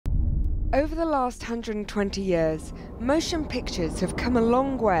Over the last 120 years, motion pictures have come a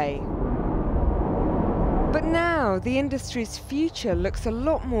long way. But now, the industry's future looks a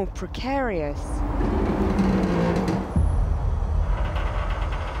lot more precarious.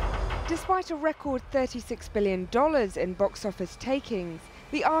 Despite a record $36 billion in box office takings,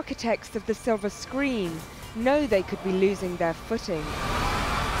 the architects of the silver screen know they could be losing their footing.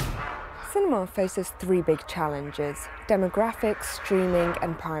 Cinema faces three big challenges: demographics, streaming,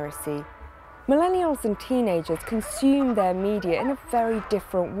 and piracy. Millennials and teenagers consume their media in a very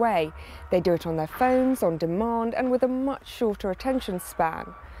different way. They do it on their phones, on demand, and with a much shorter attention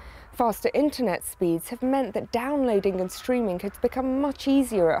span. Faster internet speeds have meant that downloading and streaming has become much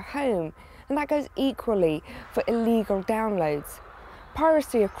easier at home, and that goes equally for illegal downloads.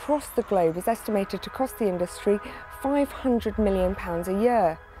 Piracy across the globe is estimated to cost the industry £500 million a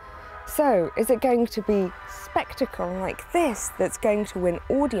year. So, is it going to be spectacle like this that's going to win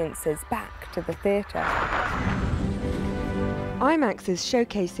audiences back to the theatre? Imax is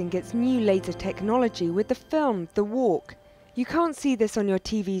showcasing its new laser technology with the film The Walk. You can't see this on your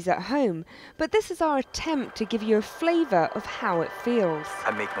TVs at home, but this is our attempt to give you a flavour of how it feels.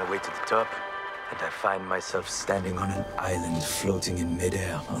 I make my way to the top, and I find myself standing on an island floating in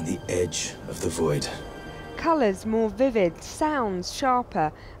midair on the edge of the void. Colours more vivid, sounds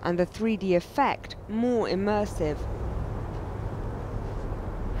sharper, and the 3D effect more immersive.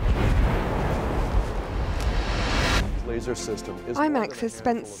 Laser system is Imax has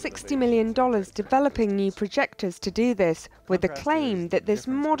spent $60 million developing new projectors to do this, with the claim that this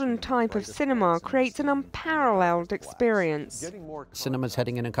modern type of cinema creates an unparalleled experience. Cinema's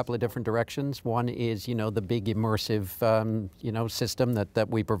heading in a couple of different directions. One is, the big immersive, system that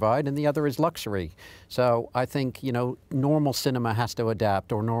we provide, and the other is luxury. So I think, normal cinema has to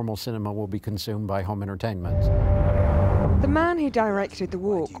adapt, or normal cinema will be consumed by home entertainment. The man who directed The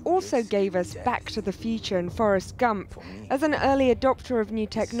Walk also gave us Back to the Future and Forrest Gump. As an early adopter of new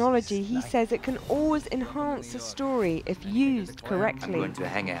technology, he says it can always enhance a story if used correctly. I'm going to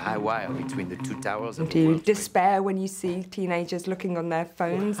hang a high wire between the two towers of Do you despair when you see teenagers looking on their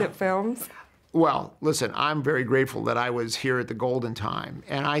phones at films? Well, listen, I'm very grateful that I was here at the golden time,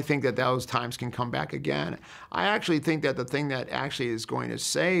 and I think that those times can come back again. I actually think that the thing that actually is going to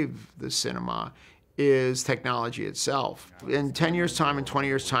save the cinema is technology itself. In 10 years' time and 20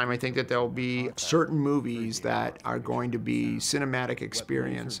 years' time, I think that there will be certain movies that are going to be cinematic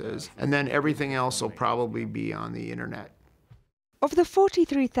experiences, and then everything else will probably be on the internet. Of the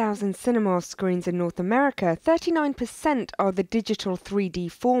 43,000 cinema screens in North America, 39% are the digital 3D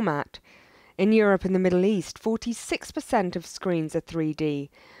format. In Europe and the Middle East, 46% of screens are 3D.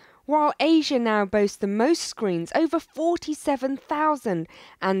 While Asia now boasts the most screens, over 47,000,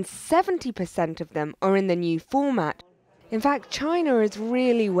 and 70% of them are in the new format. In fact, China is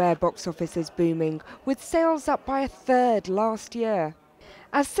really where box office is booming, with sales up by a third last year.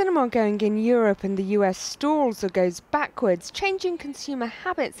 As cinema going in Europe and the US stalls or goes backwards, changing consumer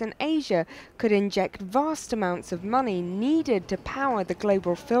habits in Asia could inject vast amounts of money needed to power the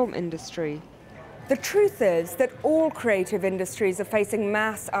global film industry. The truth is that all creative industries are facing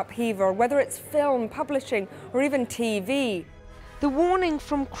mass upheaval, whether it's film, publishing, or even TV. The warning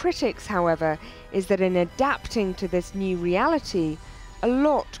from critics, however, is that in adapting to this new reality, a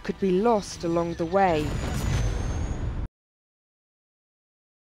lot could be lost along the way.